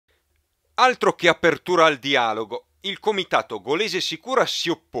Altro che apertura al dialogo, il comitato Golese Sicura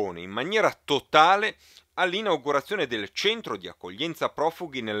si oppone in maniera totale all'inaugurazione del centro di accoglienza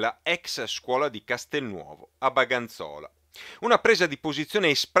profughi nella ex scuola di Castelnuovo, a Baganzola. Una presa di posizione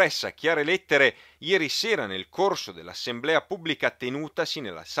espressa a chiare lettere ieri sera nel corso dell'assemblea pubblica tenutasi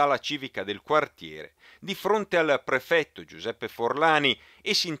nella sala civica del quartiere, di fronte al prefetto Giuseppe Forlani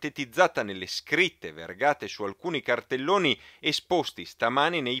e sintetizzata nelle scritte vergate su alcuni cartelloni esposti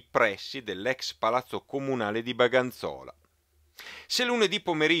stamani nei pressi dell'ex palazzo comunale di Baganzola. Se lunedì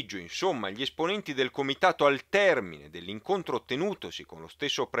pomeriggio, insomma, gli esponenti del comitato al termine dell'incontro tenutosi con lo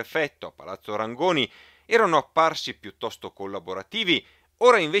stesso prefetto a Palazzo Rangoni erano apparsi piuttosto collaborativi,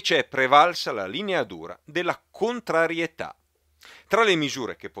 ora invece è prevalsa la linea dura della contrarietà. Tra le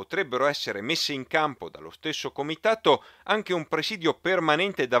misure che potrebbero essere messe in campo dallo stesso comitato, anche un presidio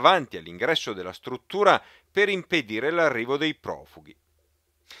permanente davanti all'ingresso della struttura per impedire l'arrivo dei profughi.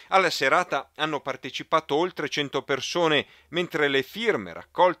 Alla serata hanno partecipato oltre 100 persone, mentre le firme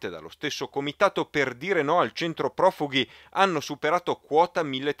raccolte dallo stesso comitato per dire no al centro profughi hanno superato quota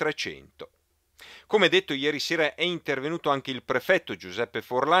 1300. Come detto, ieri sera è intervenuto anche il prefetto Giuseppe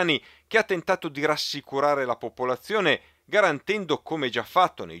Forlani, che ha tentato di rassicurare la popolazione, garantendo, come già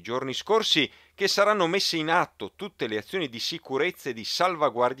fatto nei giorni scorsi, che saranno messe in atto tutte le azioni di sicurezza e di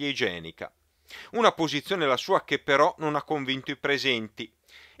salvaguardia igienica. Una posizione la sua che però non ha convinto i presenti.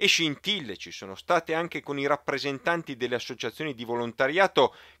 E scintille ci sono state anche con i rappresentanti delle associazioni di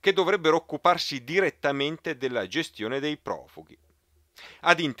volontariato che dovrebbero occuparsi direttamente della gestione dei profughi.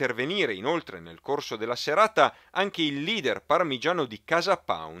 Ad intervenire inoltre nel corso della serata anche il leader parmigiano di Casa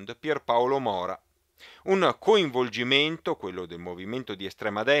Pound, Pierpaolo Mora. Un coinvolgimento, quello del movimento di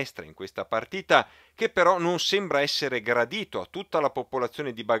estrema destra in questa partita, che però non sembra essere gradito a tutta la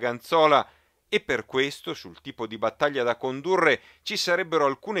popolazione di Baganzola, e per questo sul tipo di battaglia da condurre ci sarebbero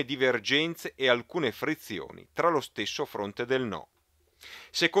alcune divergenze e alcune frizioni tra lo stesso fronte del no.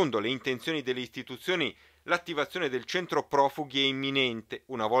 Secondo le intenzioni delle istituzioni, l'attivazione del centro profughi è imminente.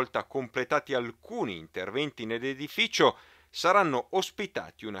 Una volta completati alcuni interventi nell'edificio, saranno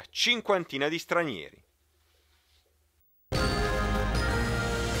ospitati una cinquantina di stranieri.